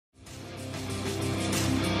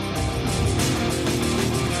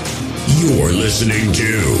You're listening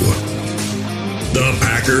to the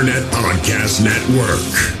Packernet Podcast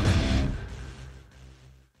Network.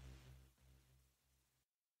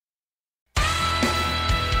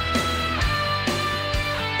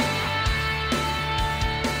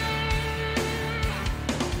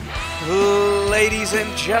 Ladies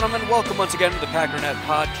and gentlemen, welcome once again to the Packernet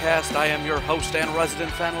Podcast. I am your host and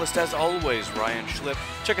resident fanalist, as always, Ryan Schlip.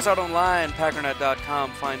 Check us out online,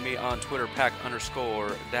 packernet.com. Find me on Twitter,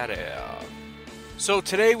 pack_daddy. So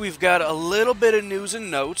today we've got a little bit of news and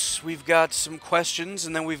notes. We've got some questions,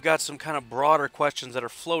 and then we've got some kind of broader questions that are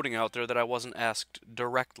floating out there that I wasn't asked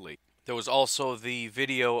directly. There was also the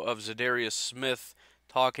video of Zadarius Smith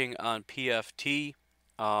talking on PFT.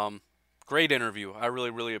 Great interview. I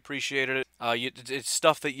really appreciated it. It's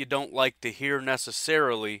stuff that you don't like to hear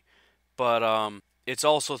necessarily, but it's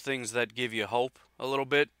also things that give you hope a little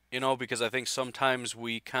bit, because I think sometimes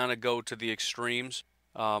we kind of go to the extremes.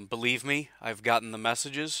 Believe me, I've gotten the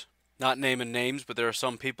messages, not naming names, but there are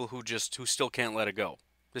some people who still can't let it go.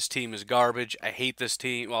 This team is garbage. I hate this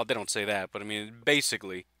team. Well, they don't say that, but I mean,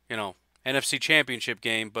 basically, NFC Championship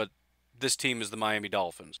game, but this team is the Miami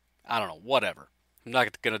Dolphins. I don't know, whatever. I'm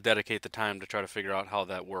not going to dedicate the time to try to figure out how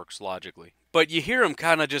that works logically. But you hear him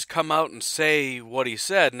kind of just come out and say what he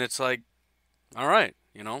said, and it's like, all right,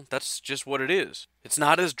 that's just what it is. It's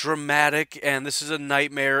not as dramatic, and this is a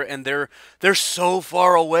nightmare, and they're so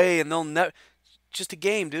far away, and they'll never... Just a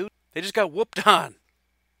game, dude. They just got whooped on.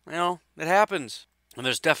 It happens. And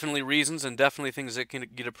there's definitely reasons and definitely things that can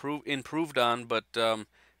get improved on, but,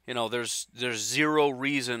 there's zero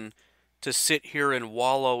reason to sit here and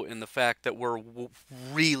wallow in the fact that we're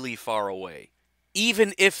really far away.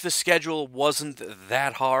 Even if the schedule wasn't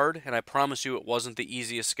that hard, and I promise you it wasn't the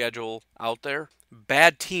easiest schedule out there,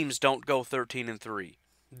 bad teams don't go 13-3.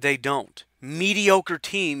 They don't. Mediocre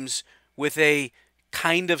teams with a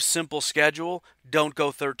kind of simple schedule don't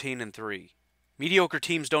go 13-3. Mediocre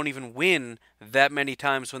teams don't even win that many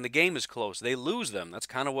times when the game is close. They lose them. That's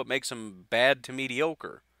kind of what makes them bad to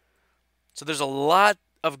mediocre. So there's a lot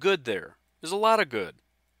of good there. There's a lot of good.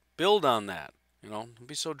 Build on that. Don't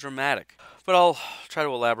be so dramatic. But I'll try to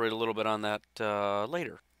elaborate a little bit on that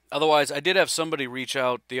later. Otherwise, I did have somebody reach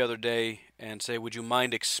out the other day and say, would you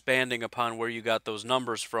mind expanding upon where you got those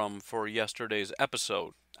numbers from for yesterday's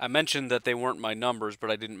episode? I mentioned that they weren't my numbers,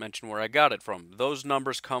 but I didn't mention where I got it from. Those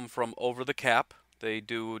numbers come from Over the Cap. They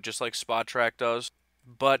do just like Spot Track does,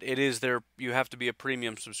 but you have to be a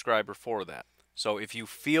premium subscriber for that. So if you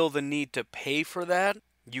feel the need to pay for that,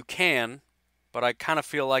 you can, but I kind of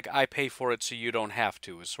feel like I pay for it so you don't have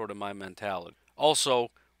to, is sort of my mentality.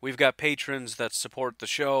 Also, we've got patrons that support the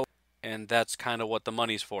show, and that's kind of what the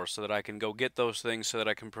money's for, so that I can go get those things, so that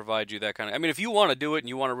I can provide you that kind of... I mean, if you want to do it and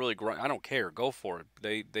you want to really grind, I don't care, go for it.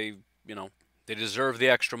 They deserve the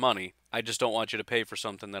extra money. I just don't want you to pay for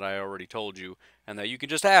something that I already told you, and that you can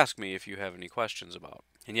just ask me if you have any questions about.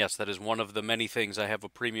 And yes, that is one of the many things I have a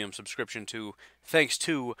premium subscription to, thanks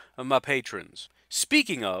to my patrons.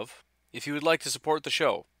 Speaking of, if you would like to support the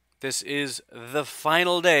show, this is the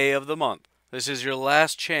final day of the month. This is your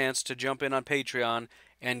last chance to jump in on Patreon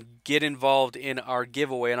and get involved in our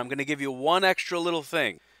giveaway. And I'm going to give you one extra little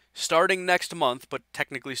thing. Starting next month, but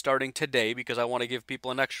technically starting today, because I want to give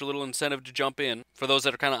people an extra little incentive to jump in. For those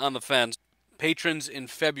that are kind of on the fence, patrons in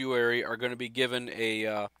February are going to be given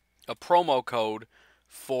a promo code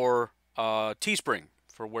for Teespring,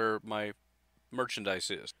 for where my merchandise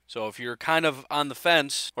is. So if you're kind of on the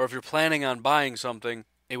fence, or if you're planning on buying something,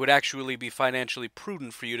 it would actually be financially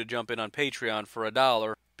prudent for you to jump in on Patreon for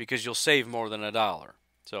 $1, because you'll save more than $1.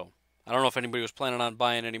 So I don't know if anybody was planning on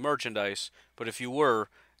buying any merchandise, but if you were,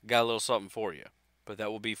 got a little something for you. But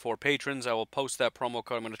that will be for patrons. I will post that promo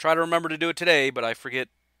code. I'm going to try to remember to do it today, but I forget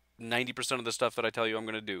 90% of the stuff that I tell you I'm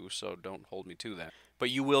going to do, so don't hold me to that.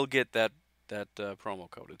 But you will get that promo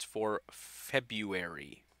code. It's for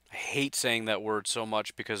February. I hate saying that word so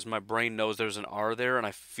much because my brain knows there's an R there, and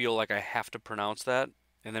I feel like I have to pronounce that.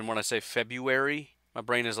 And then when I say February, my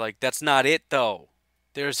brain is like, that's not it, though.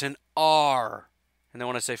 There's an R. And then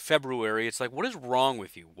when I say February, it's like, what is wrong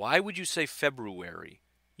with you? Why would you say February?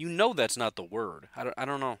 You know that's not the word. I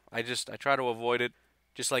don't know. I try to avoid it.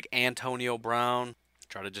 Just like Antonio Brown.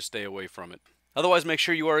 Try to just stay away from it. Otherwise, make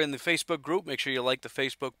sure you are in the Facebook group. Make sure you like the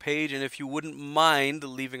Facebook page. And if you wouldn't mind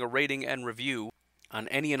leaving a rating and review on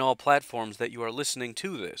any and all platforms that you are listening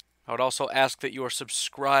to this. I would also ask that you are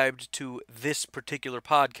subscribed to this particular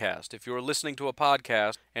podcast. If you are listening to a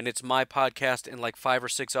podcast and it's my podcast and like 5 or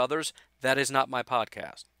 6 others, that is not my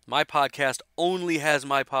podcast. My podcast only has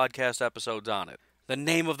my podcast episodes on it. The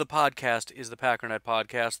name of the podcast is the Packernet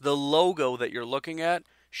Podcast. The logo that you're looking at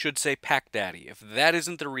should say Pack Daddy. If that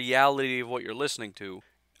isn't the reality of what you're listening to,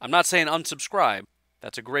 I'm not saying unsubscribe.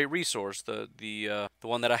 That's a great resource. The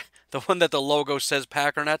one that the logo says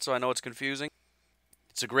Packernet, so I know it's confusing.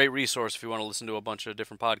 It's a great resource if you want to listen to a bunch of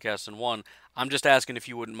different podcasts in one. I'm just asking if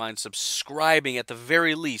you wouldn't mind subscribing at the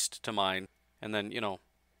very least to mine, and then, if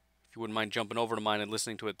you wouldn't mind jumping over to mine and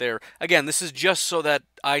listening to it there. Again, this is just so that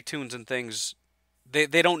iTunes and things,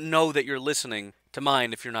 they don't know that you're listening to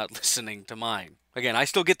mine if you're not listening to mine. Again, I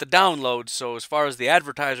still get the downloads, so as far as the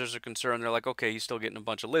advertisers are concerned, they're like, okay, he's still getting a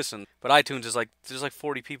bunch of listen. But iTunes is like, there's like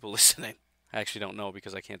 40 people listening. I actually don't know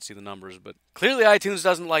because I can't see the numbers, but clearly iTunes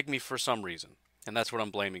doesn't like me for some reason. And that's what I'm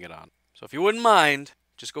blaming it on. So if you wouldn't mind,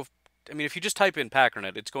 just go... if you just type in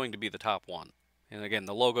Packernet, it's going to be the top one. And again,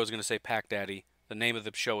 the logo is going to say Pack Daddy. The name of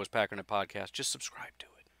the show is Packernet Podcast. Just subscribe to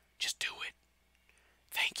it. Just do it.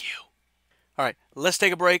 Thank you. All right, let's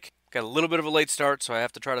take a break. Got a little bit of a late start, so I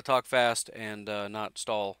have to try to talk fast and not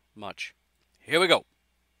stall much. Here we go.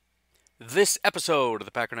 This episode of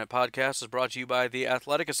the Packernet Podcast is brought to you by The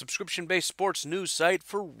Athletic, a subscription-based sports news site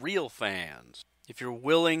for real fans. If you're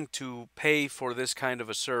willing to pay for this kind of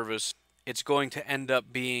a service, it's going to end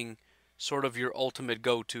up being sort of your ultimate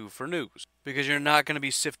go-to for news. Because you're not going to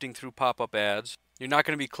be sifting through pop-up ads. You're not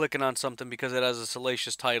going to be clicking on something because it has a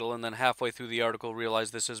salacious title and then halfway through the article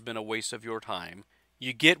realize this has been a waste of your time.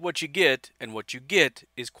 You get what you get, and what you get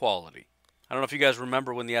is quality. I don't know if you guys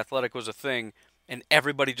remember when The Athletic was a thing, and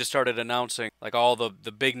everybody just started announcing, like all the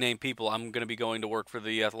big-name people, I'm going to be going to work for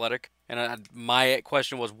The Athletic. And my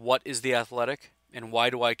question was, what is The Athletic? And why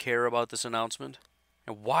do I care about this announcement?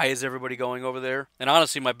 And why is everybody going over there? And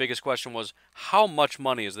honestly, my biggest question was, how much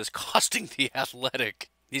money is this costing The Athletic?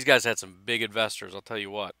 These guys had some big investors, I'll tell you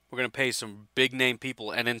what. We're going to pay some big-name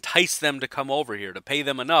people and entice them to come over here, to pay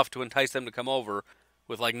them enough to entice them to come over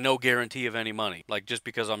with like no guarantee of any money. Like just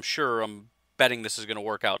because I'm betting this is going to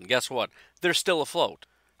work out. And guess what? They're still afloat.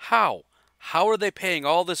 How? How are they paying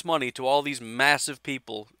all this money to all these massive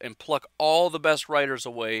people and pluck all the best writers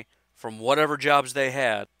away from whatever jobs they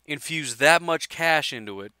had, infuse that much cash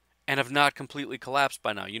into it, and have not completely collapsed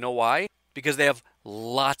by now? You know why? Because they have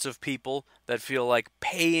lots of people that feel like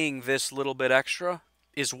paying this little bit extra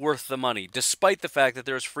is worth the money, despite the fact that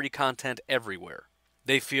there's free content everywhere.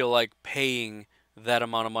 They feel like paying that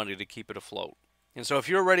amount of money to keep it afloat. And so if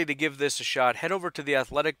you're ready to give this a shot, head over to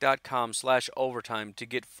theathletic.com/overtime to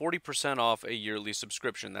get 40% off a yearly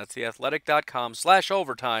subscription. That's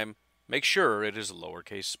theathletic.com/overtime. Make sure it is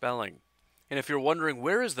lowercase spelling. And if you're wondering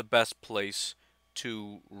where is the best place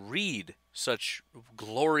to read such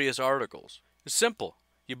glorious articles, it's simple.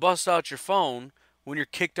 You bust out your phone when you're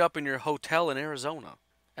kicked up in your hotel in Arizona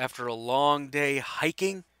after a long day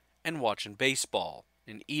hiking and watching baseball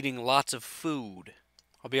and eating lots of food.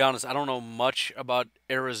 I'll be honest, I don't know much about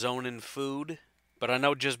Arizonan food, but I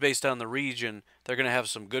know just based on the region, they're going to have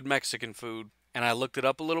some good Mexican food. And I looked it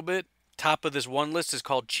up a little bit. Top of this one list is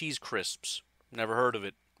called cheese crisps. Never heard of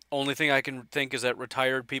it. Only thing I can think is that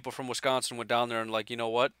retired people from Wisconsin went down there and like, you know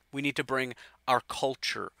what? We need to bring our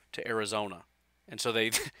culture to Arizona. And so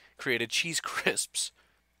they created cheese crisps.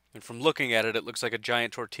 And from looking at it, it looks like a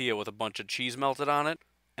giant tortilla with a bunch of cheese melted on it.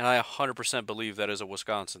 And I 100% believe that is a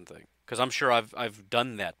Wisconsin thing. Because I'm sure I've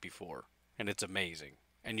done that before. And it's amazing.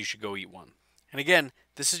 And you should go eat one. And again,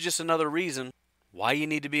 this is just another reason why you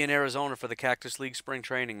need to be in Arizona for the Cactus League spring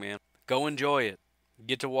training, man. Go enjoy it. You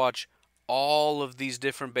get to watch all of these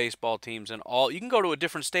different baseball teams and you can go to a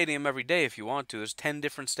different stadium every day if you want to. There's 10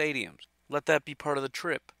 different stadiums. Let that be part of the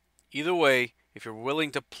trip. Either way, if you're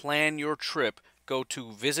willing to plan your trip, go to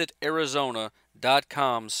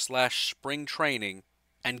visitarizona.com/springtraining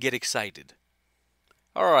and get excited.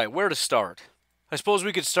 All right, where to start? I suppose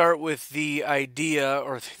we could start with the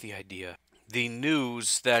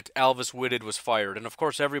news that Alvis Whitted was fired. And of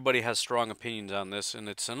course, everybody has strong opinions on this, and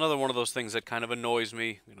it's another one of those things that kind of annoys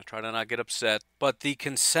me. I'm going to try to not get upset. But the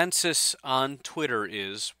consensus on Twitter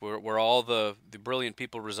is, where all the brilliant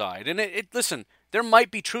people reside. And listen, there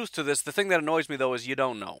might be truth to this. The thing that annoys me, though, is you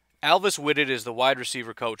don't know. Alvis Whitted is the wide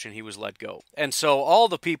receiver coach, and he was let go. And so all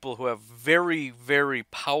the people who have very, very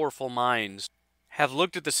powerful minds have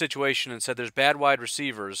looked at the situation and said there's bad wide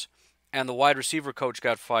receivers, and the wide receiver coach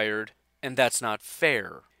got fired, and that's not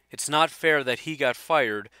fair. It's not fair that he got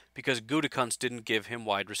fired because Gutekunst didn't give him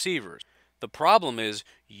wide receivers. The problem is,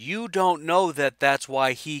 you don't know that that's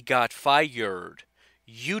why he got fired.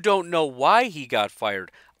 You don't know why he got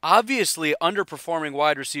fired. Obviously, underperforming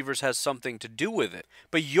wide receivers has something to do with it.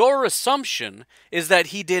 But your assumption is that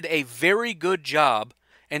he did a very good job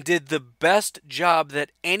and did the best job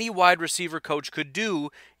that any wide receiver coach could do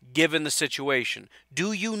given the situation.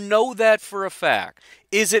 Do you know that for a fact?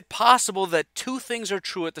 Is it possible that two things are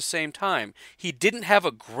true at the same time? He didn't have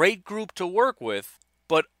a great group to work with,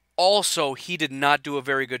 but also he did not do a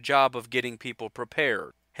very good job of getting people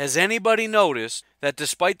prepared. Has anybody noticed that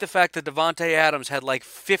despite the fact that Davante Adams had like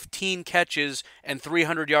 15 catches and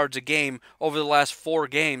 300 yards a game over the last 4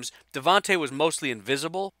 games, Davante was mostly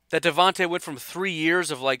invisible? That Davante went from 3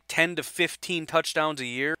 years of like 10 to 15 touchdowns a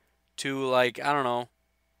year to like, I don't know,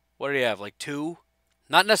 what did he have, like 2?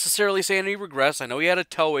 Not necessarily saying he regressed. I know he had a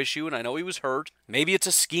toe issue and I know he was hurt. Maybe it's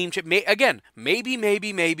a scheme change. Again, maybe.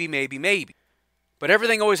 But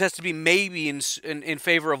everything always has to be maybe in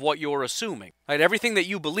favor of what you're assuming. Right? Everything that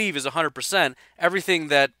you believe is 100%. Everything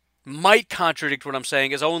that might contradict what I'm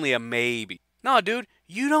saying is only a maybe. No, dude,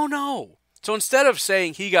 you don't know. So instead of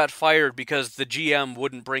saying he got fired because the GM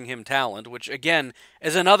wouldn't bring him talent, which again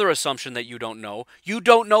is another assumption that you don't know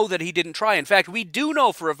that he didn't try. In fact, we do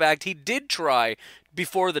know for a fact he did try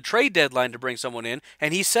before the trade deadline to bring someone in,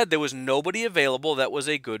 and he said there was nobody available that was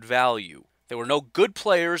a good value. There were no good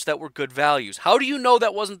players that were good values. How do you know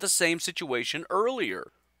that wasn't the same situation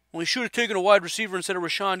earlier? Well, he should have taken a wide receiver instead of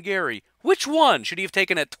Rashawn Gary. Which one should he have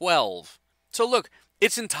taken at 12? So look,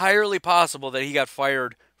 it's entirely possible that he got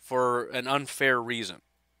fired for an unfair reason.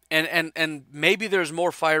 And maybe there's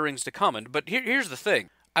more firings to come. But here's the thing.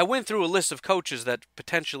 I went through a list of coaches that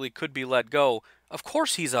potentially could be let go. Of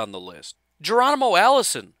course he's on the list. Geronimo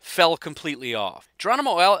Allison fell completely off.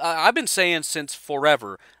 I've been saying since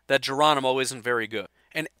forever that Geronimo isn't very good.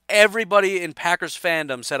 And everybody in Packers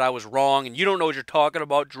fandom said I was wrong and you don't know what you're talking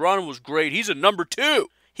about. Geronimo's great. He's a number 2.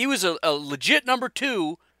 He was a legit number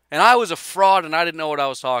 2, and I was a fraud and I didn't know what I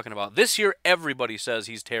was talking about. This year, everybody says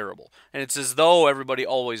he's terrible. And it's as though everybody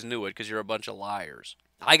always knew it because you're a bunch of liars.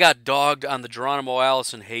 I got dogged on the Geronimo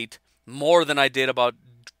Allison hate more than I did about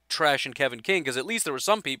trashing Kevin King, because at least there were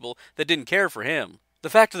some people that didn't care for him. The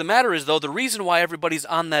fact of the matter is, though, the reason why everybody's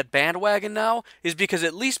on that bandwagon now is because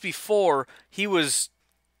at least before he was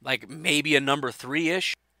like maybe a number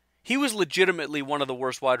 3-ish, he was legitimately one of the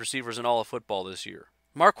worst wide receivers in all of football this year.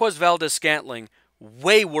 Marquez Valdes-Scantling,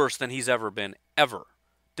 way worse than he's ever been, ever.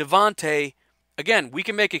 Davante, again, we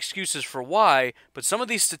can make excuses for why, but some of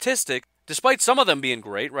these statistics, despite some of them being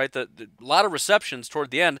great, right? A lot of receptions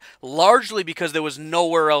toward the end, largely because there was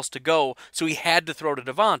nowhere else to go, so he had to throw to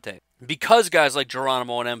Davante. Because guys like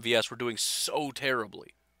Geronimo and MVS were doing so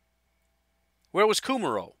terribly. Where was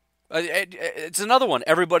Kumaro? It's another one.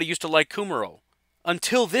 Everybody used to like Kumaro.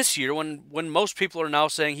 Until this year, when most people are now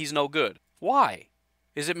saying he's no good. Why?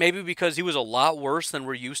 Is it maybe because he was a lot worse than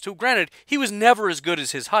we're used to? Granted, he was never as good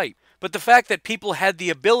as his hype. But the fact that people had the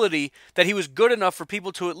ability, that he was good enough for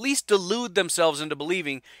people to at least delude themselves into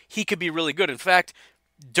believing he could be really good. In fact,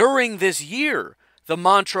 during this year, the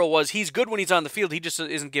mantra was he's good when he's on the field, he just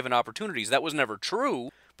isn't given opportunities. That was never true,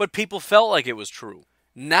 but people felt like it was true.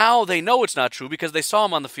 Now they know it's not true because they saw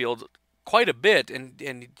him on the field quite a bit,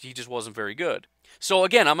 and he just wasn't very good. So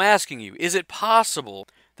again, I'm asking you, is it possible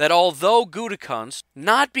that although Gutekunst,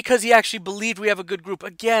 not because he actually believed we have a good group,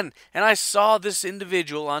 again, and I saw this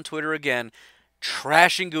individual on Twitter again,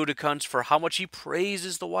 trashing Gutekunst for how much he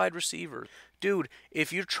praises the wide receivers. Dude,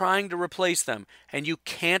 if you're trying to replace them and you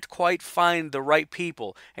can't quite find the right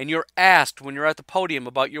people, and you're asked when you're at the podium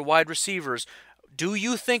about your wide receivers, do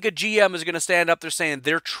you think a GM is going to stand up there saying,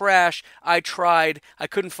 they're trash, I tried, I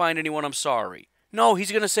couldn't find anyone, I'm sorry? No,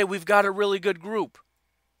 he's going to say, we've got a really good group.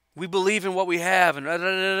 We believe in what we have, and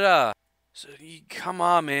da-da-da-da-da. So, come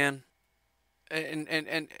on, man.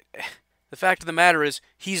 And the fact of the matter is,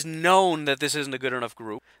 he's known that this isn't a good enough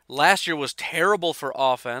group. Last year was terrible for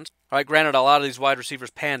offense. All right, granted, a lot of these wide receivers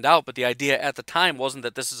panned out, but the idea at the time wasn't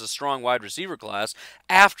that this is a strong wide receiver class.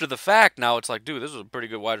 After the fact, now it's like, dude, this is a pretty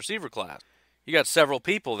good wide receiver class. You got several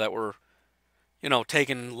people that were,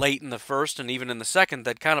 taken late in the first and even in the second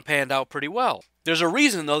that kind of panned out pretty well. There's a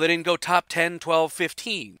reason, though, they didn't go top 10, 12,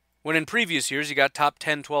 15. When in previous years, you got top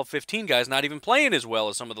 10, 12, 15 guys not even playing as well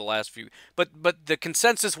as some of the last few. But the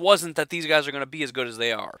consensus wasn't that these guys are going to be as good as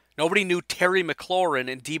they are. Nobody knew Terry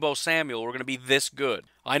McLaurin and Deebo Samuel were going to be this good.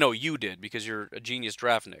 I know you did because you're a genius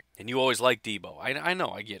draftnik, and you always liked Deebo. I know,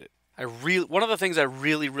 I get it. One of the things I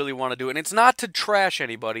really, really want to do, and it's not to trash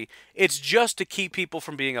anybody, it's just to keep people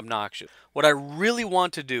from being obnoxious. What I really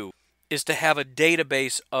want to do is to have a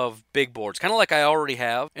database of big boards, kind of like I already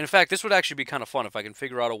have. And in fact, this would actually be kind of fun if I can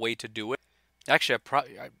figure out a way to do it. Actually,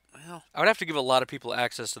 I would have to give a lot of people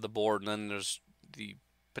access to the board, and then there's the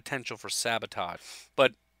potential for sabotage.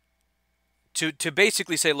 But to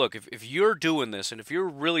basically say, look, if you're doing this and if you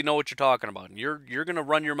really know what you're talking about and you're going to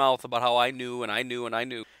run your mouth about how I knew and I knew and I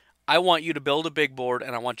knew, I want you to build a big board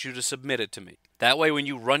and I want you to submit it to me. That way when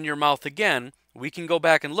you run your mouth again, we can go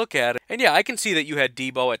back and look at it. And yeah, I can see that you had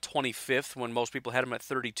Debo at 25th when most people had him at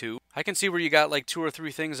 32. I can see where you got like 2 or 3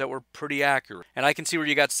 things that were pretty accurate. And I can see where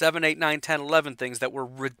you got 7, 8, 9, 10, 11 things that were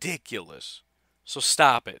ridiculous. So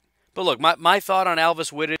stop it. But look, my thought on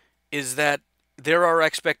Alvis Whitted is that there are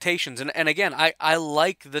expectations. And again, I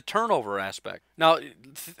like the turnover aspect. Now,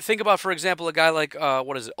 think about, for example, a guy like,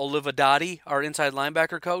 Olivedati, our inside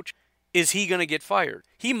linebacker coach. Is he going to get fired?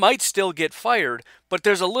 He might still get fired, but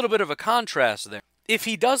there's a little bit of a contrast there. If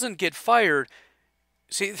he doesn't get fired,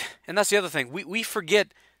 see, and that's the other thing, we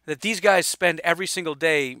forget that these guys spend every single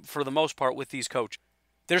day, for the most part, with these coaches.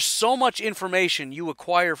 There's so much information you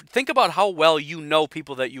acquire. Think about how well you know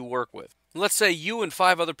people that you work with. Let's say you and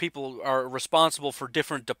 5 other people are responsible for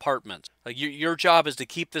different departments. Like your job is to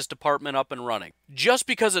keep this department up and running. Just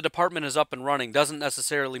because a department is up and running doesn't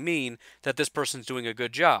necessarily mean that this person's doing a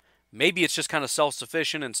good job. Maybe it's just kind of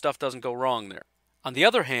self-sufficient and stuff doesn't go wrong there. On the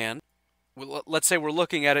other hand, let's say we're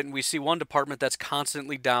looking at it and we see one department that's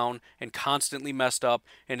constantly down and constantly messed up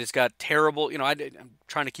and it's got terrible, I'm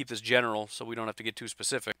trying to keep this general so we don't have to get too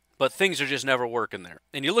specific, but things are just never working there.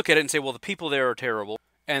 And you look at it and say, well, the people there are terrible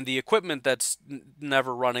and the equipment that's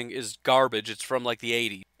never running is garbage. It's from like the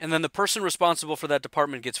 80s. And then the person responsible for that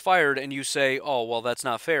department gets fired and you say, oh, well, that's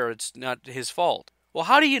not fair. It's not his fault. Well,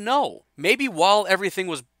 how do you know? Maybe while everything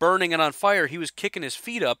was burning and on fire, he was kicking his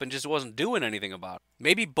feet up and just wasn't doing anything about it.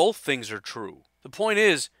 Maybe both things are true. The point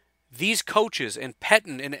is, these coaches and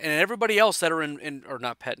Pettin and everybody else that are or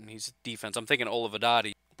not Pettin, he's defense, I'm thinking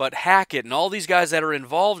Olivedati, but Hackett and all these guys that are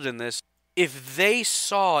involved in this, if they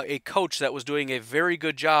saw a coach that was doing a very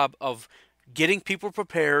good job of getting people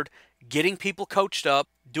prepared, getting people coached up,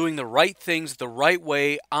 doing the right things the right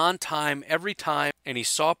way, on time, every time, and he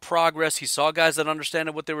saw progress, he saw guys that understood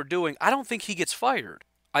what they were doing, I don't think he gets fired.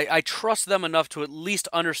 I trust them enough to at least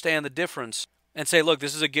understand the difference and say, look,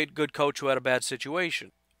 this is a good coach who had a bad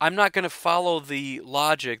situation. I'm not going to follow the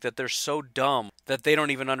logic that they're so dumb that they don't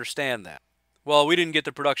even understand that. Well, we didn't get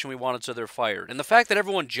the production we wanted, so they're fired. And the fact that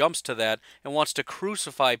everyone jumps to that and wants to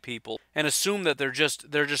crucify people and assume that they're just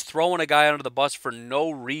throwing a guy under the bus for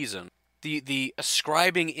no reason, the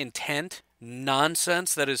ascribing intent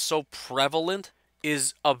nonsense that is so prevalent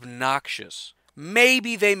is obnoxious.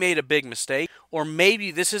 Maybe they made a big mistake, or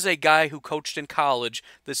maybe this is a guy who coached in college.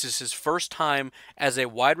 This is his first time as a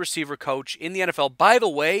wide receiver coach in the NFL. By the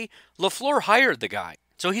way, LaFleur hired the guy,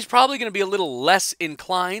 so he's probably going to be a little less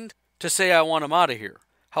inclined to say, I want him out of here.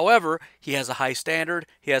 However, he has a high standard,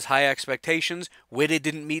 he has high expectations. Whitted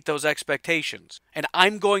didn't meet those expectations. And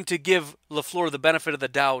I'm going to give LaFleur the benefit of the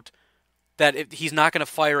doubt that he's not going to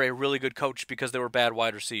fire a really good coach because they were bad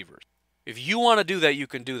wide receivers. If you want to do that, you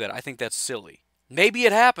can do that. I think that's silly. Maybe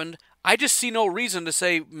it happened. I just see no reason to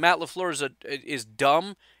say Matt LaFleur is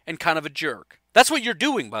dumb and kind of a jerk. That's what you're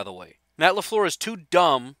doing, by the way. Matt LaFleur is too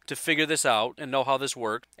dumb to figure this out and know how this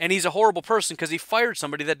worked, and he's a horrible person because he fired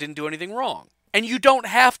somebody that didn't do anything wrong. And you don't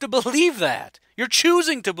have to believe that. You're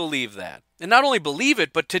choosing to believe that. And not only believe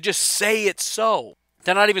it, but to just say it's so.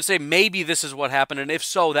 To not even say maybe this is what happened, and if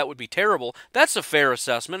so, that would be terrible. That's a fair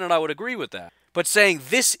assessment, and I would agree with that. But saying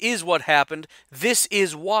this is what happened, this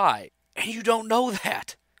is why, and you don't know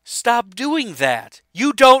that. Stop doing that.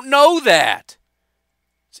 You don't know that.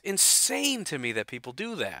 It's insane to me that people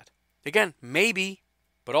do that. Again, maybe,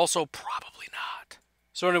 but also probably not.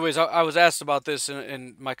 So anyways, I was asked about this,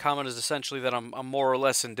 and my comment is essentially that I'm more or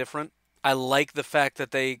less indifferent. I like the fact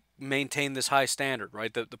that they maintain this high standard,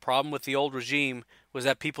 right? The problem with the old regime was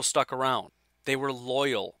that people stuck around. They were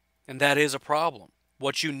loyal, and that is a problem.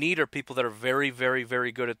 What you need are people that are very, very,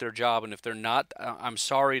 very good at their job, and if they're not, I'm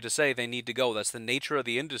sorry to say they need to go. That's the nature of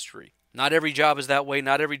the industry. Not every job is that way.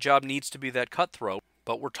 Not every job needs to be that cutthroat,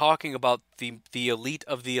 but we're talking about the elite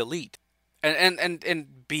of the elite.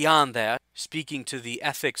 And beyond that, speaking to the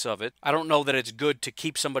ethics of it, I don't know that it's good to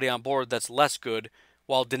keep somebody on board that's less good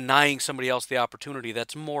while denying somebody else the opportunity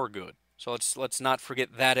that's more good. So let's not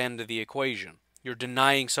forget that end of the equation. You're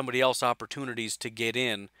denying somebody else opportunities to get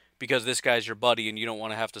in because this guy's your buddy and you don't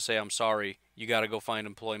want to have to say, I'm sorry, you got to go find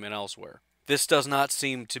employment elsewhere. This does not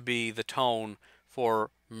seem to be the tone for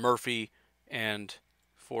Murphy and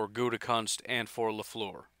for Gutekunst and for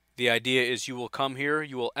LaFleur. The idea is you will come here,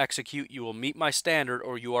 you will execute, you will meet my standard,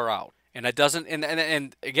 or you are out. And it doesn't,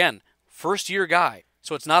 and again, first year guy.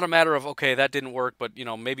 So it's not a matter of, okay, that didn't work, but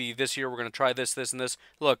maybe this year we're going to try this, this, and this.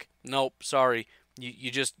 Look, nope, sorry,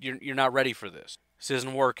 you're not ready for this. This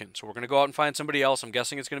isn't working. So we're going to go out and find somebody else. I'm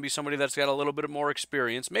guessing it's going to be somebody that's got a little bit more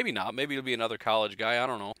experience. Maybe not. Maybe it'll be another college guy. I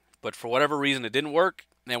don't know. But for whatever reason, it didn't work.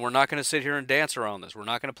 And we're not going to sit here and dance around this. We're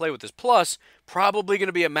not going to play with this. Plus, probably going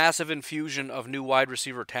to be a massive infusion of new wide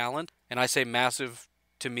receiver talent. And I say massive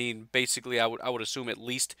to mean basically I would assume at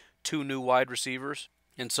least 2 new wide receivers.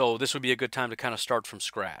 And so this would be a good time to kind of start from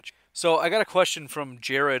scratch. So I got a question from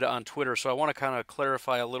Jared on Twitter, so I want to kind of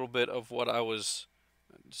clarify a little bit of what I was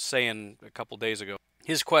saying a couple days ago.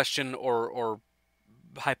 His question or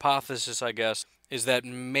hypothesis, I guess, is that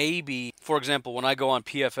maybe, for example, when I go on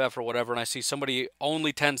PFF or whatever and I see somebody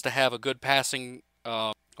only tends to have a good passing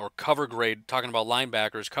or cover grade, talking about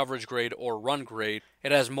linebackers, coverage grade or run grade,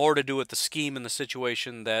 it has more to do with the scheme and the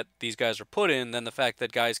situation that these guys are put in than the fact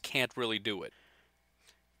that guys can't really do it.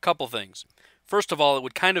 Couple things. First of all, it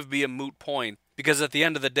would kind of be a moot point because at the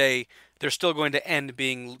end of the day, they're still going to end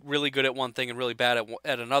being really good at one thing and really bad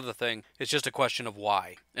at another thing. It's just a question of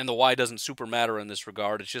why. And the why doesn't super matter in this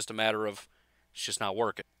regard. It's just a matter of it's just not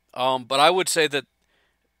working. But I would say that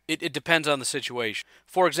it depends on the situation.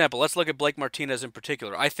 For example, let's look at Blake Martinez in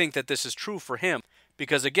particular. I think that this is true for him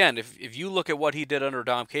because, again, if you look at what he did under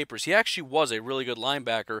Dom Capers, he actually was a really good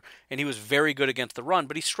linebacker and he was very good against the run,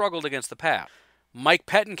 but he struggled against the pass. Mike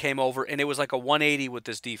Pettin came over and it was like a 180 with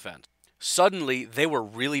this defense. Suddenly, they were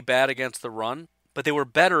really bad against the run, but they were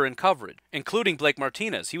better in coverage, including Blake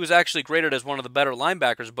Martinez. He was actually graded as one of the better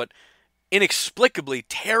linebackers, but inexplicably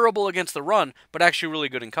terrible against the run, but actually really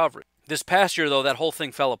good in coverage. This past year, though, that whole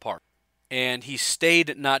thing fell apart. And he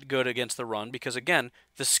stayed not good against the run because, again,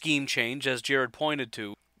 the scheme change, as Jared pointed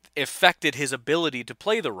to, affected his ability to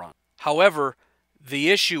play the run. However,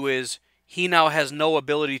 the issue is he now has no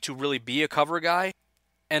ability to really be a cover guy.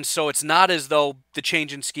 And so it's not as though the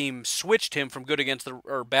change in scheme switched him from good against the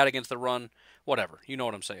or bad against the run, whatever. You know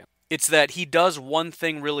what I'm saying. It's that he does one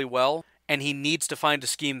thing really well, and he needs to find a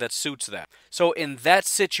scheme that suits that. So in that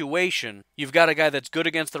situation, you've got a guy that's good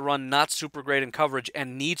against the run, not super great in coverage,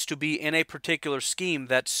 and needs to be in a particular scheme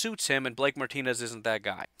that suits him, and Blake Martinez isn't that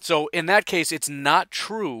guy. So in that case, it's not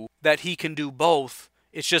true that he can do both.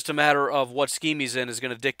 It's just a matter of what scheme he's in is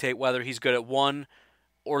going to dictate whether he's good at one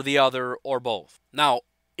or the other or both. Now,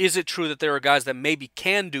 is it true that there are guys that maybe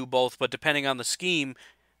can do both, but depending on the scheme,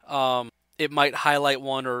 it might highlight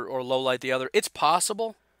one or lowlight the other? It's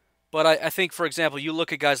possible, but I think, for example, you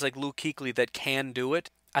look at guys like Luke Kuechly that can do it.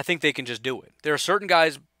 I think they can just do it. There are certain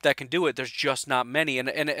guys that can do it. There's just not many. And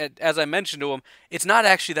as I mentioned to him, it's not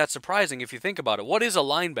actually that surprising if you think about it. What is a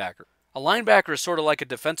linebacker? A linebacker is sort of like a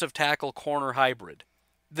defensive tackle corner hybrid.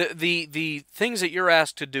 The things that you're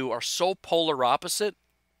asked to do are so polar opposite.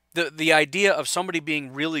 The idea of somebody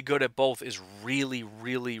being really good at both is really,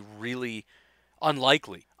 really, really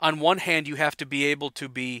unlikely. On one hand, you have to be able to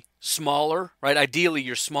be smaller, right? Ideally,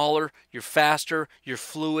 you're smaller, you're faster, you're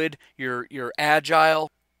fluid, you're agile,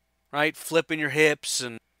 right? Flipping your hips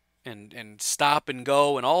and stop and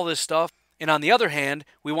go and all this stuff. And on the other hand,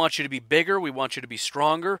 we want you to be bigger, we want you to be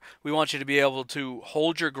stronger, we want you to be able to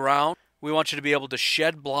hold your ground, we want you to be able to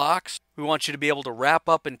shed blocks, we want you to be able to wrap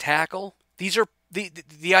up and tackle. These are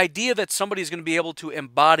the idea that somebody is going to be able to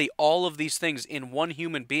embody all of these things in one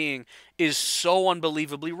human being is so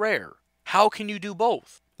unbelievably rare. How can you do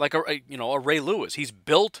both? Like a Ray Lewis, he's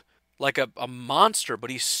built like a monster, but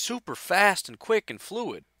he's super fast and quick and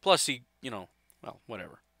fluid. Plus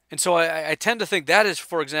whatever. And so I tend to think that is,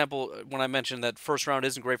 for example, when I mentioned that first round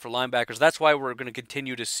isn't great for linebackers, that's why we're going to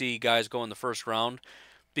continue to see guys go in the first round,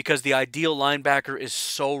 because the ideal linebacker is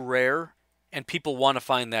so rare. And people want to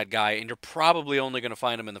find that guy, and you're probably only going to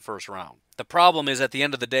find him in the first round. The problem is, at the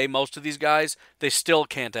end of the day, most of these guys, they still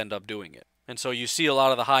can't end up doing it. And so you see a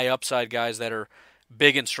lot of the high upside guys that are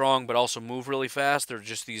big and strong but also move really fast. They're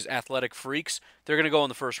just these athletic freaks. They're going to go in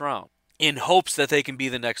the first round in hopes that they can be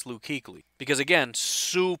the next Luke Kuechly. Because, again,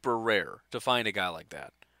 super rare to find a guy like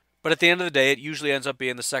that. But at the end of the day, it usually ends up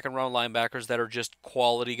being the second-round linebackers that are just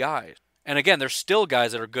quality guys. And again, there's still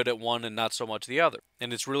guys that are good at one and not so much the other.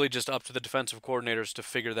 And it's really just up to the defensive coordinators to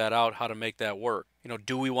figure that out, how to make that work.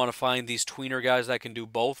 Do we want to find these tweener guys that can do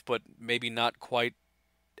both, but maybe not quite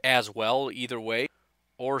as well either way?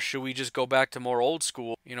 Or should we just go back to more old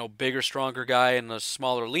school, bigger, stronger guy and a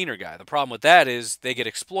smaller, leaner guy? The problem with that is they get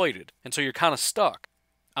exploited. And so you're kind of stuck.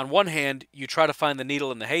 On one hand, you try to find the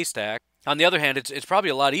needle in the haystack. On the other hand, it's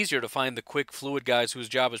probably a lot easier to find the quick, fluid guys whose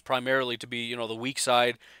job is primarily to be, the weak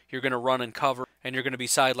side. You're going to run and cover, and you're going to be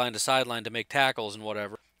sideline to sideline to make tackles and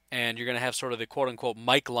whatever. And you're going to have sort of the quote-unquote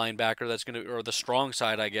Mike linebacker that's going to, or the strong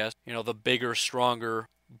side, I guess. The bigger, stronger,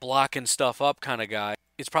 blocking stuff up kind of guy.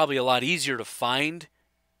 It's probably a lot easier to find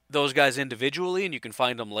those guys individually, and you can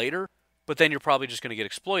find them later. but then you're probably just going to get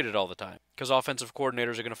exploited all the time because offensive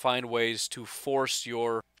coordinators are going to find ways to force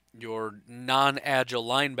your non-agile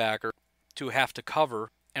linebacker to have to cover,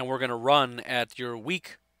 and we're going to run at your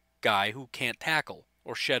weak guy who can't tackle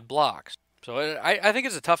or shed blocks. So I think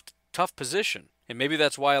it's a tough position, and maybe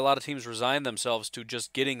that's why a lot of teams resign themselves to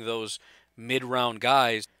just getting those mid-round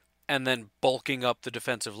guys and then bulking up the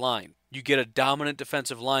defensive line. You get a dominant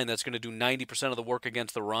defensive line that's going to do 90% of the work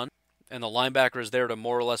against the run, and the linebacker is there to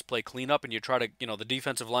more or less play cleanup, and you try to, the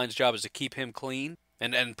defensive line's job is to keep him clean,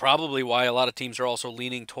 and probably why a lot of teams are also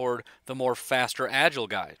leaning toward the more faster, agile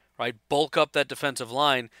guys, right? Bulk up that defensive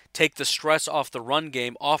line, take the stress off the run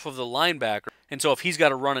game, off of the linebacker, and so if he's got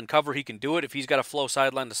to run and cover, he can do it. If he's got to flow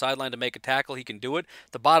sideline to sideline to make a tackle, he can do it.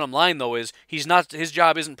 The bottom line, though, is his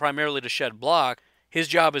job isn't primarily to shed block. His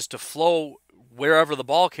job is to flow wherever the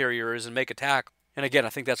ball carrier is and make a tackle. And again, I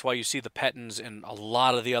think that's why you see the Pettins and a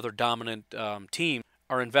lot of the other dominant teams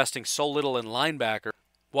are investing so little in linebacker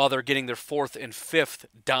while they're getting their fourth and fifth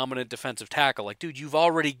dominant defensive tackle. Like, dude, you've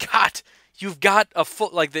got a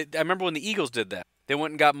foot. Like, I remember when the Eagles did that. They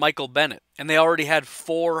went and got Michael Bennett, and they already had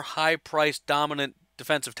 4 high-priced dominant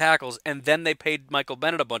defensive tackles, and then they paid Michael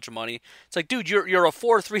Bennett a bunch of money. It's like, dude, you're a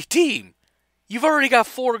 4-3 team. You've already got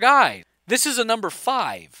 4 guys. This is a number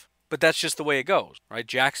 5, but that's just the way it goes, right?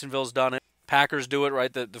 Jacksonville's done it. Packers do it,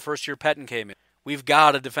 right? The first year Pettin came in. We've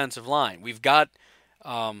got a defensive line. We've got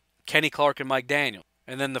Kenny Clark and Mike Daniels.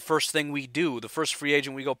 And then the first thing we do, the first free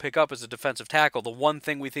agent we go pick up is a defensive tackle, the one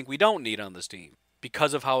thing we think we don't need on this team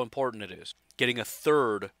because of how important it is. Getting a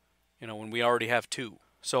third, when we already have 2.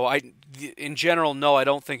 So in general, no, I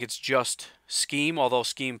don't think it's just scheme, although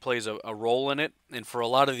scheme plays a role in it. And for a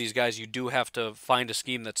lot of these guys, you do have to find a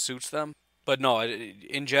scheme that suits them. But no,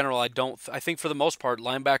 in general, I think for the most part,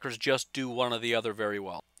 linebackers just do one or the other very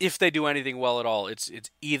well. If they do anything well at all, it's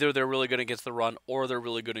either they're really good against the run or they're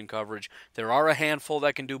really good in coverage. There are a handful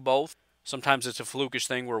that can do both. Sometimes it's a flukish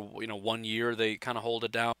thing where, 1 year they kind of hold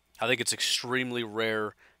it down. I think it's extremely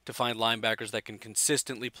rare to find linebackers that can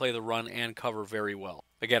consistently play the run and cover very well.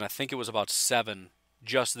 Again, I think it was about 7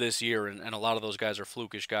 just this year, and a lot of those guys are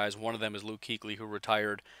flukish guys. One of them is Luke Kuechly, who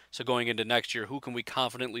retired. So going into next year, who can we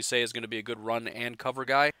confidently say is going to be a good run and cover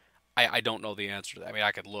guy? I don't know the answer to that. I mean,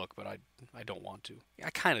 I could look, but I don't want to. I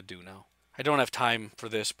kind of do now. I don't have time for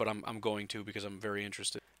this, but I'm going to because I'm very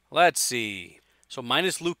interested. Let's see. So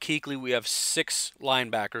minus Luke Kuechly, we have 6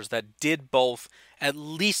 linebackers that did both at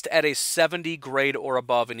least at a 70 grade or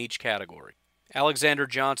above in each category. Alexander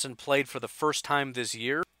Johnson played for the first time this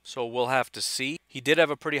year, so we'll have to see. He did have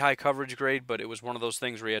a pretty high coverage grade, but it was one of those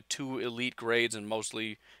things where he had 2 elite grades, and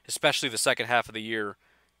mostly, especially the second half of the year,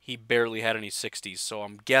 he barely had any 60s. So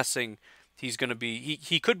I'm guessing he's going to be,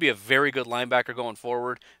 he could be a very good linebacker going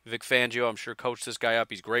forward. Vic Fangio, I'm sure, coached this guy up.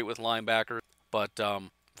 He's great with linebackers, but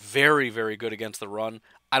very, very good against the run.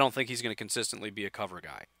 I don't think he's going to consistently be a cover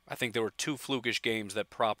guy. I think there were 2 flukish games that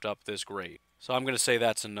propped up this grade. So I'm going to say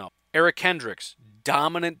that's a no. Eric Kendricks,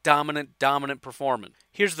 dominant performance.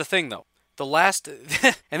 Here's the thing, though. The last,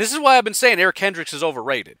 and this is why I've been saying Eric Kendricks is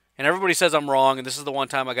overrated. And everybody says I'm wrong, and this is the one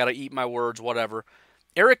time I got to eat my words, whatever.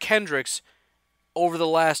 Eric Kendricks, over the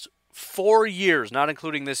last 4 years, not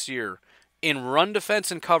including this year, in run defense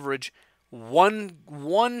and coverage,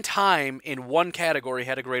 one time in one category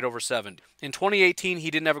had a grade over 70. In 2018, he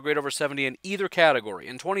didn't have a grade over 70 in either category.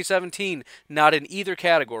 In 2017, not in either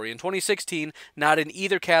category. In 2016, not in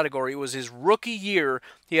either category. It was his rookie year.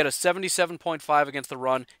 He had a 77.5 against the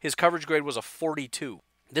run. His coverage grade was a 42.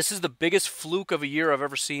 This is the biggest fluke of a year I've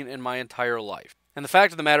ever seen in my entire life. And the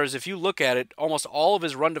fact of the matter is, if you look at it, almost all of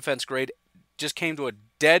his run defense grade just came to a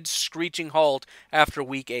dead screeching halt after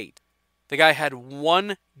week 8. The guy had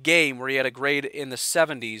one game where he had a grade in the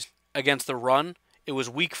 70s against the run. It was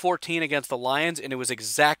week 14 against the Lions, and it was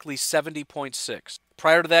exactly 70.6.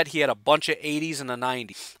 Prior to that, he had a bunch of 80s and a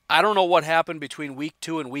 90. I don't know what happened between week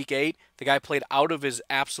 2 and week 8. The guy played out of his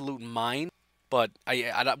absolute mind, but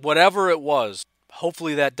whatever it was,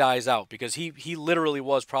 hopefully that dies out, because he literally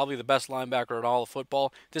was probably the best linebacker in all of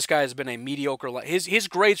football. This guy has been a mediocre. His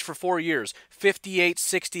grades for 4 years, 58,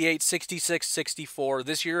 68, 66, 64.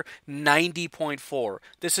 This year, 90.4.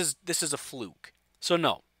 This is a fluke. So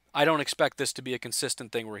no, I don't expect this to be a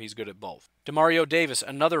consistent thing where he's good at both. Demario Davis,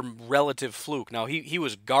 another relative fluke. Now, he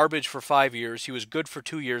was garbage for 5 years. He was good for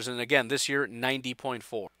 2 years. And again, this year,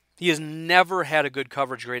 90.4. He has never had a good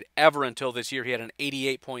coverage grade ever until this year. He had an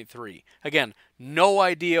 88.3. Again, no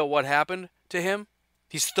idea what happened to him.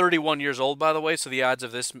 He's 31 years old, by the way, so the odds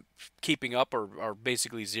of this keeping up are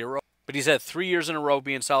basically 0. But he's had 3 years in a row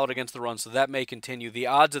being solid against the run, so that may continue. The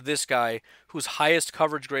odds of this guy, whose highest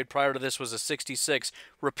coverage grade prior to this was a 66,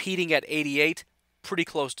 repeating at 88, pretty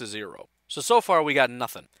close to 0. So far we got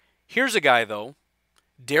nothing. Here's a guy, though,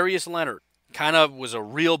 Darius Leonard. Kind of was a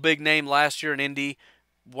real big name last year in Indy.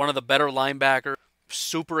 One of the better linebackers.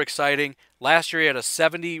 Super exciting. Last year he had a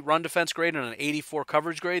 70 run defense grade and an 84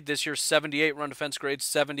 coverage grade. This year 78 run defense grade,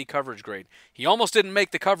 70 coverage grade. He almost didn't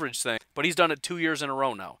make the coverage thing, but he's done it 2 years in a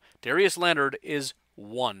row now. Darius Leonard is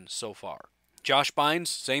 1 so far. Josh Bynes,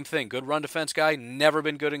 same thing. Good run defense guy, never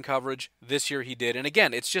been good in coverage. This year he did. And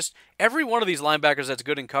again, it's just every one of these linebackers that's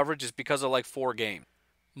good in coverage is because of like 4 games.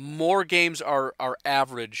 More games are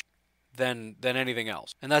average than anything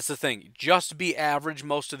else. And that's the thing. Just be average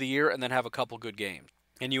most of the year and then have a couple good games.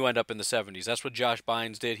 And you end up in the 70s. That's what Josh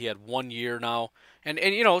Bynes did. He had 1 year now. And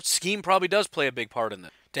you know, scheme probably does play a big part in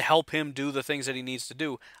this. To help him do the things that he needs to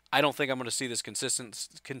do. I don't think I'm going to see this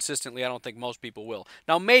consistently. I don't think most people will.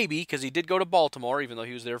 Now maybe, because he did go to Baltimore, even though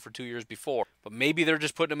he was there for 2 years before. But maybe they're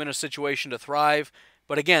just putting him in a situation to thrive.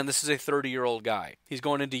 But again, this is a 30-year-old guy. He's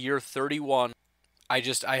going into year 31.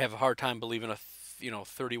 I have a hard time believing a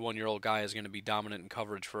 31-year-old guy is going to be dominant in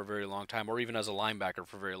coverage for a very long time, or even as a linebacker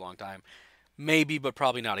for a very long time. Maybe, but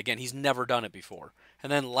probably not. Again, he's never done it before.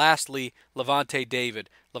 And then lastly, Lavonte David.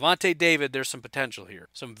 Lavonte David, there's some potential here.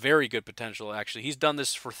 Some very good potential, actually. He's done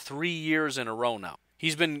this for 3 years in a row now.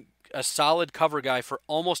 He's been a solid cover guy for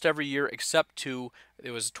almost every year except 2.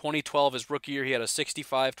 It was 2012, his rookie year. He had a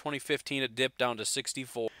 65. 2015, it dipped down to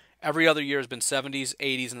 64. Every other year has been 70s,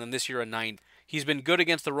 80s, and then this year a 90. He's been good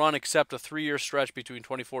against the run except a 3-year stretch between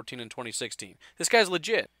 2014 and 2016. This guy's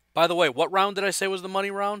legit. By the way, what round did I say was the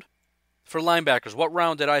money round? For linebackers, what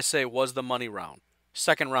round did I say was the money round?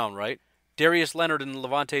 Second round, right? Darius Leonard and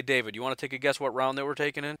Lavonte David. You want to take a guess what round they were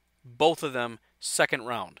taken in? Both of them, second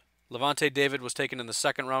round. Lavonte David was taken in the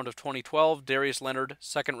second round of 2012. Darius Leonard,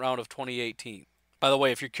 second round of 2018. By the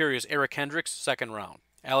way, if you're curious, Eric Hendricks, second round.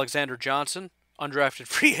 Alexander Johnson, undrafted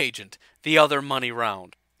free agent, the other money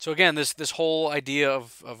round. So again, this whole idea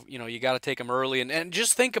of you got to take them early and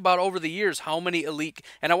just think about over the years how many elite,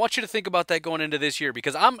 and I want you to think about that going into this year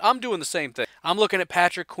because I'm doing the same thing. I'm looking at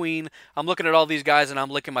Patrick Queen, I'm looking at all these guys and I'm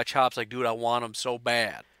licking my chops like, dude, I want them so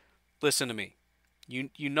bad. Listen to me. You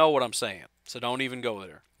know what I'm saying, so don't even go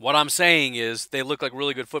there. What I'm saying is they look like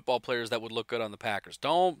really good football players that would look good on the Packers.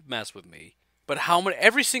 Don't mess with me. But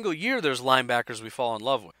every single year there's linebackers we fall in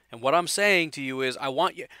love with. And what I'm saying to you is I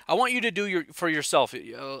want you to do for yourself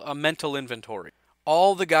a mental inventory.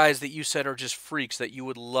 All the guys that you said are just freaks that you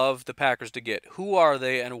would love the Packers to get. Who are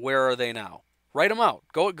they and where are they now? Write them out.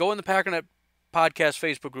 Go in the Packernet Podcast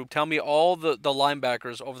Facebook group. Tell me all the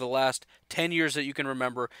linebackers over the last 10 years that you can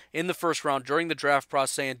remember in the first round during the draft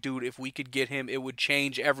process saying, dude, if we could get him, it would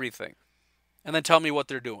change everything. And then tell me what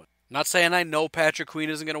they're doing. Not saying I know Patrick Queen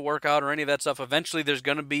isn't going to work out or any of that stuff. Eventually, there's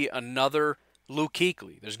going to be another Luke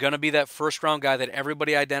Kuechly. There's going to be that first-round guy that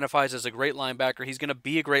everybody identifies as a great linebacker. He's going to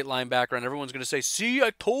be a great linebacker, and everyone's going to say, see,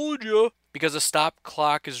 I told you. Because a stop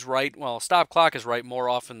clock is right. Well, stop clock is right more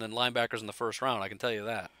often than linebackers in the first round, I can tell you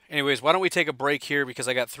that. Anyways, why don't we take a break here because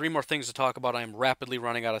I got 3 more things to talk about. I am rapidly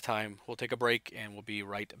running out of time. We'll take a break, and we'll be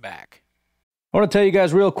right back. I want to tell you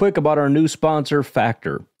guys real quick about our new sponsor,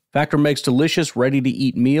 Factor. Factor makes delicious,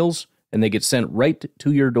 ready-to-eat meals, and they get sent right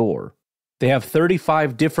to your door. They have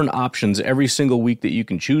 35 different options every single week that you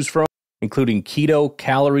can choose from, including keto,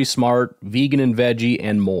 calorie smart, vegan and veggie,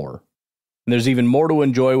 and more. And there's even more to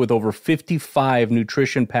enjoy with over 55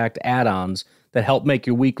 nutrition-packed add-ons that help make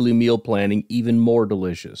your weekly meal planning even more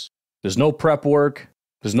delicious. There's no prep work.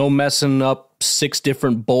 There's no messing up 6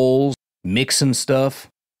 different bowls, mixing stuff.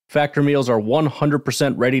 Factor meals are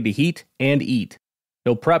 100% ready to heat and eat.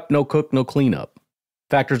 No prep, no cook, no cleanup.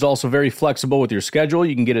 Factor is also very flexible with your schedule.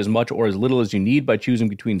 You can get as much or as little as you need by choosing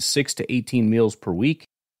between 6 to 18 meals per week.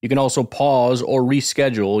 You can also pause or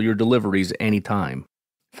reschedule your deliveries anytime.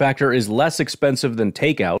 Factor is less expensive than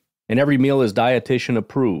takeout, and every meal is dietitian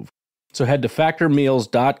approved. So head to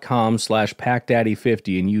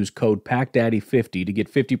factormeals.com/PackDaddy50 and use code PackDaddy50 to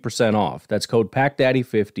get 50% off. That's code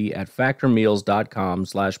PackDaddy50 at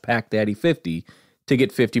factormeals.com/PackDaddy50 to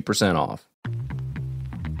get 50% off.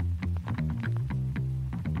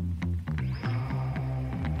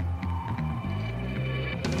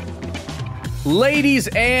 Ladies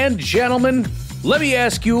and gentlemen, let me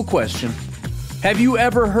ask you a question. Have you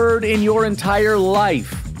ever heard in your entire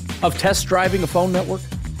life of test driving a phone network?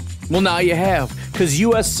 Well, now you have, because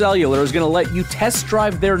US Cellular is going to let you test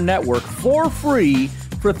drive their network for free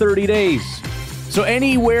for 30 days. So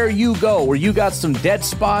anywhere you go where you got some dead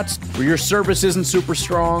spots, where your service isn't super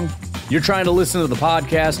strong, you're trying to listen to the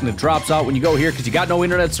podcast and it drops out when you go here because you got no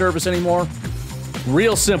internet service anymore,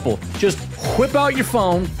 real simple. Just whip out your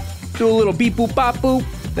phone, do a little beep boop bop boop.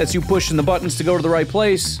 That's you pushing the buttons to go to the right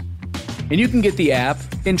place. and you can get the app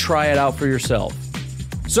and try it out for yourself.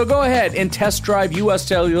 So go ahead and test drive US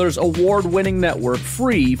Cellular's award-winning network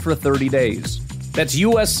free for 30 days. That's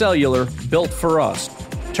US Cellular, built for us.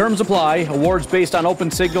 Terms apply, awards based on open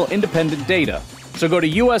signal independent data. So go to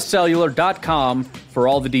uscellular.com for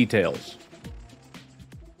all the details.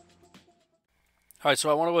 All right, so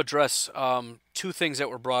I want to address two things that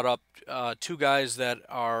were brought up, two guys that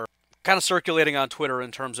are kind of circulating on Twitter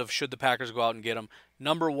in terms of should the Packers go out and get him.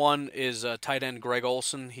 Number one is tight end Greg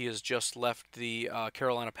Olsen. He has just left the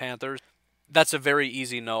Carolina Panthers. That's a very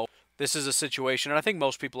easy no. This is a situation, and I think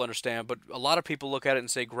most people understand, but a lot of people look at it and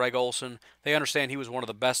say Greg Olsen, they understand he was one of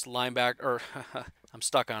the best I'm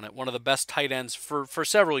stuck on it, one of the best tight ends for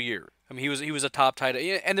several years. I mean, he was a top tight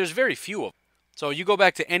end, and there's very few of them. So you go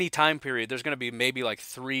back to any time period, there's going to be maybe like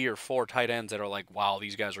 3 or 4 tight ends that are like, wow,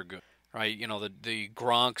 these guys are good, right? You know, the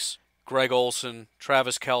Gronks, Greg Olsen,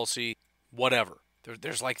 Travis Kelce, whatever.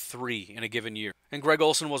 There's like 3 in a given year. And Greg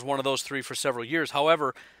Olsen was one of those 3 for several years.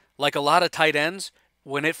 However, like a lot of tight ends,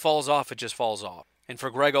 when it falls off, it just falls off. And for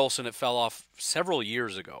Greg Olsen, it fell off several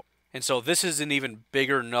years ago. And so this is an even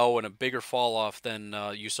bigger no and a bigger fall off than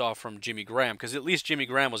you saw from Jimmy Graham, because at least Jimmy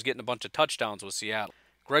Graham was getting a bunch of touchdowns with Seattle.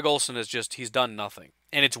 Greg Olsen is just, he's done nothing.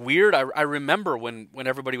 And it's weird. I remember when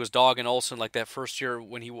everybody was dogging Olsen like that first year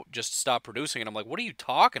when he just stopped producing, and I'm like, what are you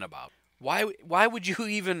talking about? Why would you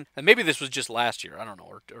even, and maybe this was just last year, I don't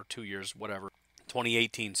know, or 2 years, whatever,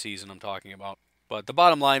 2018 season I'm talking about. But the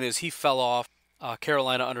bottom line is he fell off.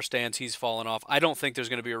 Carolina understands he's fallen off. I don't think there's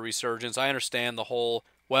going to be a resurgence. I understand the whole,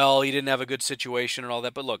 well, he didn't have a good situation and all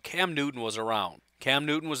that. But look, Cam Newton was around. Cam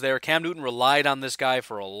Newton was there. Cam Newton relied on this guy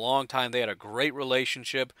for a long time. They had a great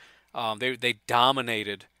relationship. They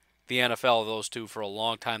dominated the NFL, those two, for a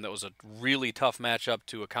long time. That was a really tough matchup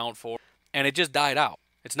to account for. And it just died out.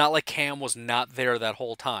 It's not like Cam was not there that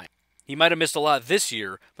whole time. He might have missed a lot this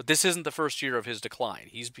year, but this isn't the first year of his decline.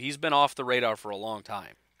 He's been off the radar for a long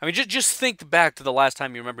time. I mean, just think back to the last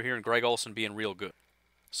time you remember hearing Greg Olsen being real good.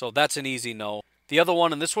 So that's an easy no. The other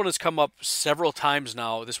one, and this one has come up several times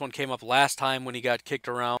now. This one came up last time when he got kicked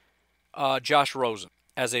around. Josh Rosen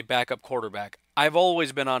as a backup quarterback. I've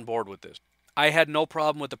always been on board with this. I had no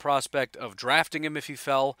problem with the prospect of drafting him if he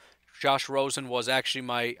fell. Josh Rosen was actually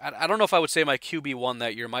I don't know if I would say my QB1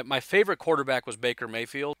 that year. My favorite quarterback was Baker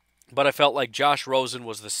Mayfield, but I felt like Josh Rosen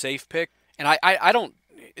was the safe pick. And I don't,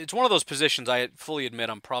 it's one of those positions I fully admit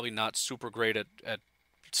I'm probably not super great at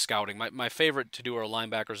scouting. My favorite to do are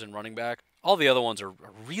linebackers and running back. All the other ones are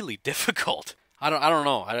really difficult. I don't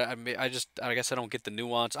know. I guess I don't get the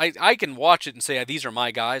nuance. I can watch it and say these are my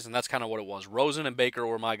guys, and that's kind of what it was. Rosen and Baker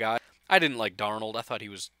were my guys. I didn't like Darnold. I thought he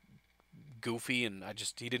was goofy, and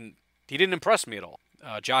he didn't impress me at all.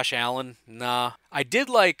 Josh Allen, nah. I did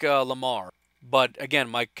like Lamar, but again,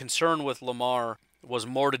 my concern with Lamar was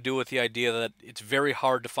more to do with the idea that it's very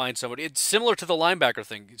hard to find somebody. It's similar to the linebacker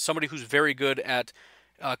thing. Somebody who's very good at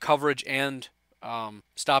coverage and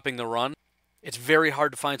stopping the run. It's very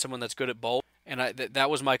hard to find someone that's good at both. And that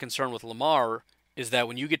was my concern with Lamar, is that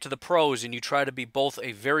when you get to the pros and you try to be both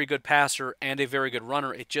a very good passer and a very good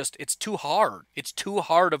runner, it's too hard. It's too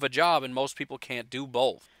hard of a job, and most people can't do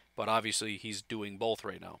both. But obviously he's doing both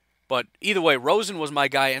right now. But either way, Rosen was my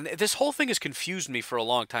guy, and this whole thing has confused me for a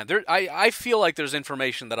long time. I feel like there's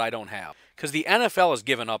information that I don't have, because the NFL has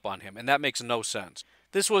given up on him, and that makes no sense.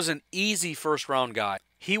 This was an easy first-round guy.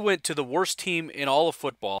 He went to the worst team in all of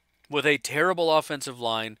football with a terrible offensive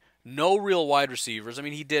line, no real wide receivers. I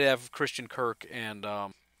mean, he did have Christian Kirk and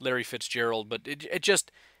Larry Fitzgerald, but it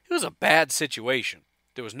was a bad situation.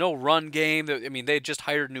 There was no run game. I mean, they had just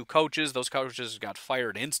hired new coaches. Those coaches got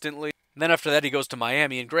fired instantly. And then after that, he goes to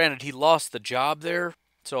Miami, and granted, he lost the job there.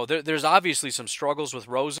 So there's obviously some struggles with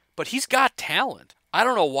Rosen, but he's got talent. I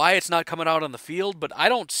don't know why it's not coming out on the field, but I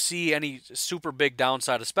don't see any super big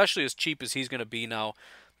downside, especially as cheap as he's going to be now,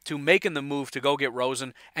 to making the move to go get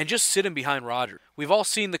Rosen and just sit him behind Rodgers. We've all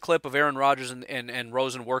seen the clip of Aaron Rodgers and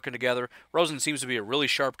Rosen working together. Rosen seems to be a really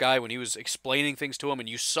sharp guy when he was explaining things to him, and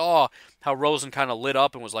you saw how Rosen kind of lit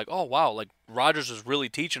up and was like, oh, wow, like Rodgers was really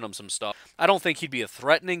teaching him some stuff. I don't think he'd be a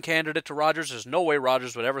threatening candidate to Rodgers. There's no way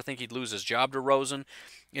Rodgers would ever think he'd lose his job to Rosen,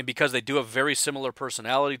 and because they do have very similar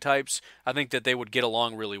personality types, I think that they would get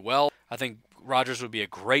along really well. I think Rodgers would be a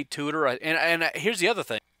great tutor, and here's the other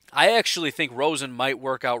thing. I actually think Rosen might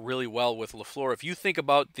work out really well with LaFleur. If you think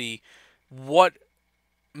about what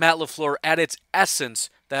Matt LaFleur, at its essence,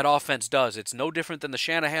 that offense does, it's no different than the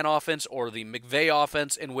Shanahan offense or the McVay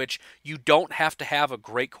offense, in which you don't have to have a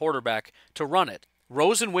great quarterback to run it.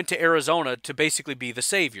 Rosen went to Arizona to basically be the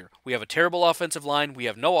savior. We have a terrible offensive line. We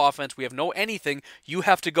have no offense. We have no anything. You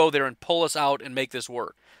have to go there and pull us out and make this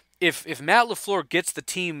work. if Matt LaFleur gets the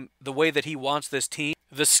team the way that he wants this team,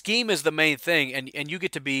 the scheme is the main thing, and you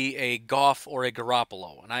get to be a Goff or a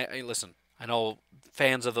Garoppolo. And I listen, I know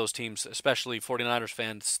fans of those teams, especially 49ers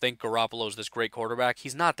fans, think Garoppolo's this great quarterback.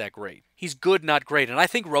 He's not that great. He's good, not great. And I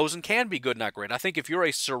think Rosen can be good, not great. I think if you're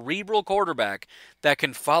a cerebral quarterback that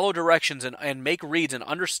can follow directions and make reads and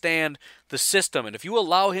understand the system, and if you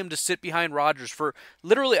allow him to sit behind Rodgers for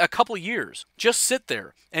literally a couple years, just sit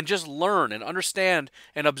there and just learn and understand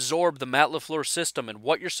and absorb the Matt LaFleur system and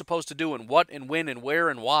what you're supposed to do and what and when and where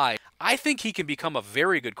and why, I think he can become a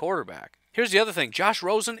very good quarterback. Here's the other thing. Josh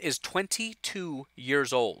Rosen is 22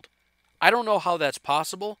 years old. I don't know how that's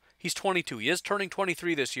possible. He's 22. He is turning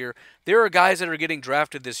 23 this year. There are guys that are getting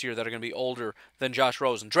drafted this year that are going to be older than Josh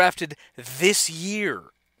Rosen. Drafted this year.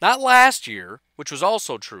 Not last year, which was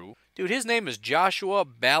also true. Dude, his name is Joshua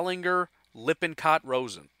Ballinger Lippincott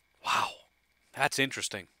Rosen. Wow. That's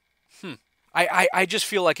interesting. I just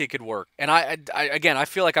feel like it could work. And I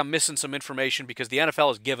feel like I'm missing some information because the NFL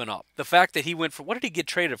has given up. The fact that he went for, what did he get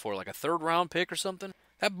traded for, like a third-round pick or something?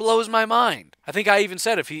 That blows my mind. I think I even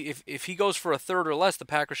said if he goes for a third or less, the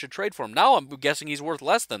Packers should trade for him. Now I'm guessing he's worth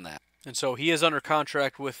less than that. And so he is under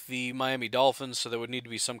contract with the Miami Dolphins, so there would need to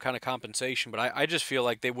be some kind of compensation. But I just feel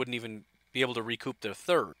like they wouldn't even be able to recoup their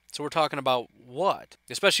third. So we're talking about what?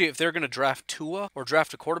 Especially if they're going to draft Tua or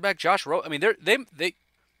draft a quarterback. Josh Rosen, I mean,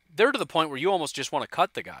 they're to the point where you almost just want to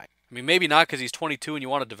cut the guy. I mean, maybe not because he's 22 and you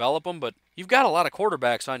want to develop him, but you've got a lot of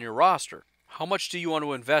quarterbacks on your roster. How much do you want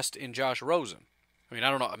to invest in Josh Rosen? I mean, I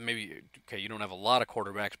don't know. Maybe, okay, you don't have a lot of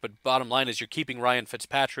quarterbacks, but bottom line is you're keeping Ryan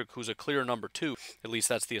Fitzpatrick, who's a clear number 2. At least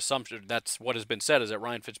that's the assumption. That's what has been said, is that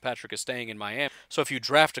Ryan Fitzpatrick is staying in Miami. So if you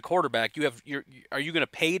draft a quarterback, are you going to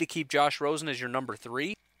pay to keep Josh Rosen as your number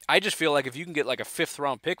 3? I just feel like if you can get like a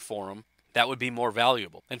 5th-round pick for him, that would be more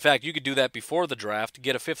valuable. In fact, you could do that before the draft,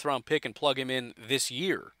 get a 5th-round pick and plug him in this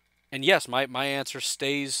year. And yes, my answer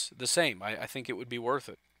stays the same. I think it would be worth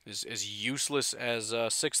it. As useless as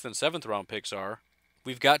 6th and 7th-round picks are,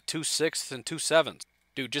 we've got 2 6ths and 2 7ths.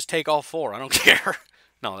 Dude, just take all 4. I don't care.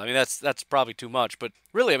 No, I mean, that's probably too much. But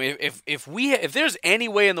really, I mean, if there's any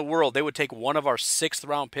way in the world they would take one of our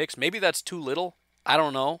 6th-round picks, maybe that's too little. I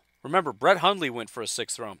don't know. Remember, Brett Hundley went for a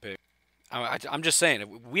 6th-round pick. I'm just saying, if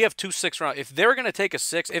we have 2 6th-round, if they're going to take a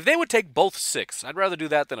 6th, if they would take both 6ths, I'd rather do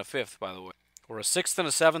that than a 5th, by the way, or a 6th and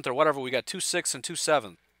a 7th or whatever. We got 2 6ths and 2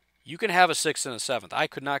 7ths. You can have a 6th and a 7th. I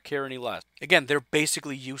could not care any less. Again, they're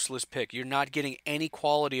basically useless pick. You're not getting any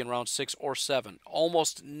quality in round 6 or 7.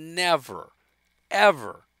 Almost never,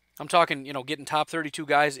 ever. I'm talking, getting top 32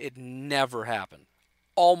 guys. It never happened.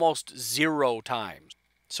 Almost 0 times.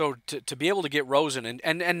 So to be able to get Rosen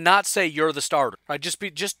and not say you're the starter, right?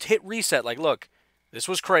 Just hit reset. Like, look, this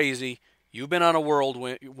was crazy. You've been on a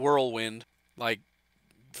whirlwind. Like,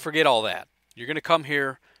 forget all that. You're going to come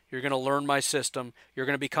here. You're going to learn my system. You're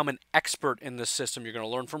going to become an expert in this system. You're going to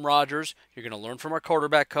learn from Rodgers. You're going to learn from our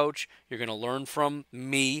quarterback coach. You're going to learn from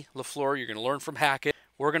me, LaFleur. You're going to learn from Hackett.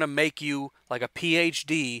 We're going to make you like a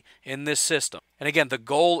PhD in this system. And again, the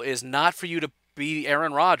goal is not for you to be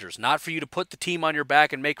Aaron Rodgers, not for you to put the team on your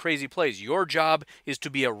back and make crazy plays. Your job is to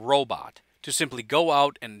be a robot, to simply go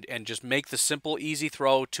out and just make the simple, easy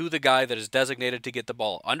throw to the guy that is designated to get the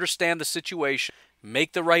ball. Understand the situation,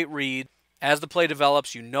 make the right read. As the play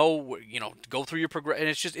develops, go through your progression.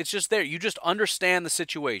 It's just there. You just understand the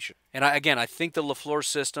situation. And I think the LaFleur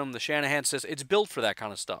system, the Shanahan system, it's built for that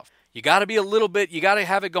kind of stuff. You got to be you got to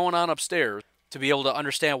have it going on upstairs to be able to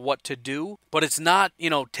understand what to do. But it's not,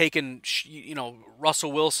 taking,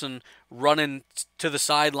 Russell Wilson running to the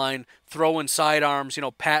sideline, throwing sidearms,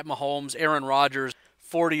 Pat Mahomes, Aaron Rodgers,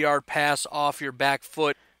 40-yard pass off your back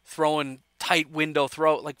foot, throwing tight window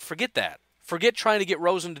throw. Like, forget that. Forget trying to get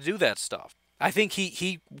Rosen to do that stuff. I think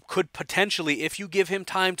he could potentially, if you give him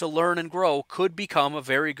time to learn and grow, could become a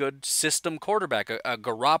very good system quarterback, a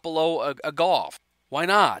Garoppolo, a Goff. Why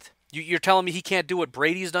not? You're telling me he can't do what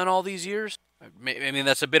Brady's done all these years? I mean,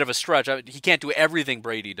 that's a bit of a stretch. He can't do everything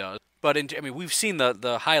Brady does. But, we've seen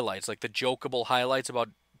the highlights, like the jokeable highlights about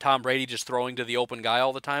Tom Brady just throwing to the open guy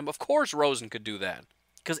all the time. Of course Rosen could do that,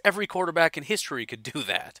 because every quarterback in history could do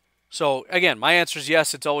that. So, again, my answer is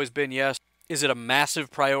yes. It's always been yes. Is it a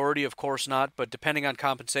massive priority? Of course not, but depending on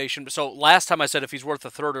compensation. So last time I said if he's worth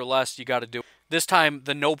a 3rd or less, you got to do it. This time,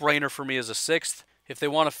 the no-brainer for me is a 6th. If they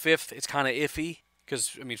want a 5th, it's kind of iffy, because,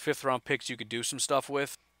 5th-round picks you could do some stuff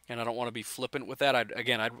with, and I don't want to be flippant with that.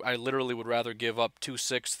 I literally would rather give up 2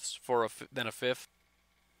 6ths than a 5th.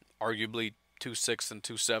 Arguably 2 6ths and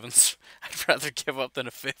 2 7ths. I'd rather give up than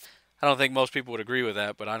a 5th. I don't think most people would agree with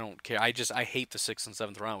that, but I don't care. I hate the 6th and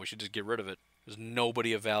 7th round. We should just get rid of it. There's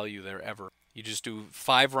nobody of value there ever. You just do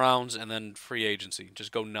 5 rounds and then free agency.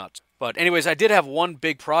 Just go nuts. But anyways, I did have one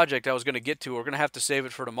big project I was going to get to. We're going to have to save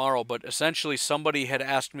it for tomorrow. But essentially, somebody had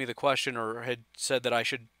asked me the question or had said that I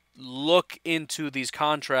should look into these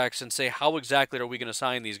contracts and say, how exactly are we going to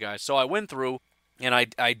sign these guys? So I went through and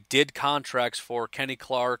I did contracts for Kenny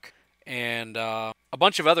Clark and a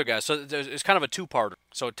bunch of other guys. So it's kind of a two-parter.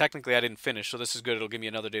 So technically I didn't finish, so this is good. It'll give me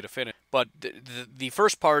another day to finish. But the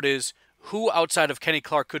first part is who outside of Kenny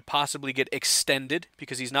Clark could possibly get extended,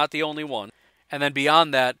 because he's not the only one. And then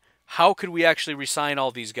beyond that, how could we actually re-sign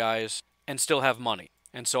all these guys and still have money?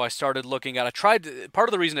 And so I started looking at, part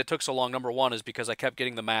of the reason it took so long, number one, is because I kept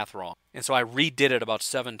getting the math wrong. And so I redid it about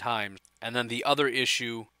 7 times. And then the other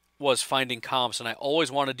issue was finding comps, and I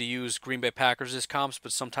always wanted to use Green Bay Packers as comps,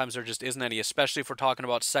 but sometimes there just isn't any, especially if we're talking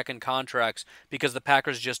about second contracts, because the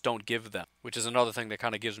Packers just don't give them, which is another thing that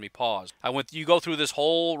kind of gives me pause. You go through this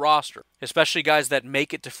whole roster, especially guys that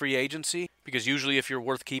make it to free agency, because usually if you're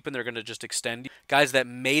worth keeping, they're going to just extend you. Guys that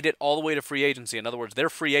made it all the way to free agency, in other words, they're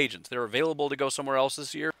free agents, they're available to go somewhere else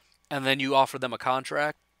this year, and then you offer them a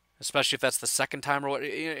contract, especially if that's the second time or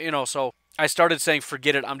what, so I started saying,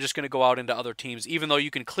 forget it, I'm just going to go out into other teams, even though you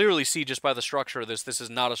can clearly see just by the structure of this is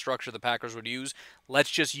not a structure the Packers would use. Let's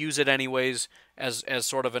just use it anyways as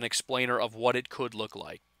sort of an explainer of what it could look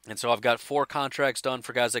like. And so I've got 4 contracts done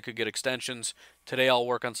for guys that could get extensions. Today I'll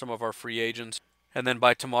work on some of our free agents. And then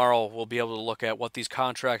by tomorrow we'll be able to look at what these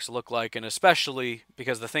contracts look like, and especially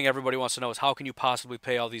because the thing everybody wants to know is how can you possibly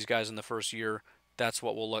pay all these guys in the first year? That's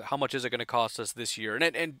what we'll look. How much is it going to cost us this year?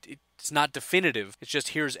 And it's not definitive. It's just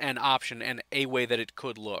here's an option and a way that it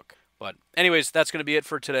could look. But anyways, that's going to be it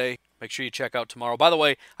for today. Make sure you check out tomorrow. By the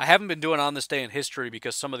way, I haven't been doing On This Day in History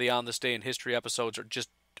because some of the On This Day in History episodes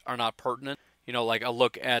are not pertinent. Like a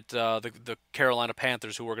look at the Carolina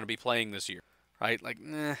Panthers who we're going to be playing this year, right?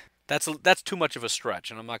 That's too much of a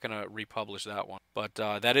stretch, and I'm not going to republish that one. But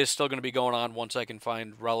that is still going to be going on once I can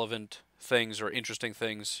find relevant things or interesting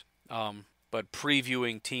things. But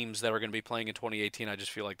previewing teams that are going to be playing in 2018, I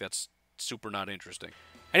just feel like that's super not interesting.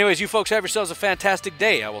 Anyways, you folks have yourselves a fantastic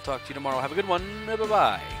day. I will talk to you tomorrow. Have a good one.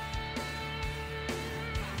 Bye-bye.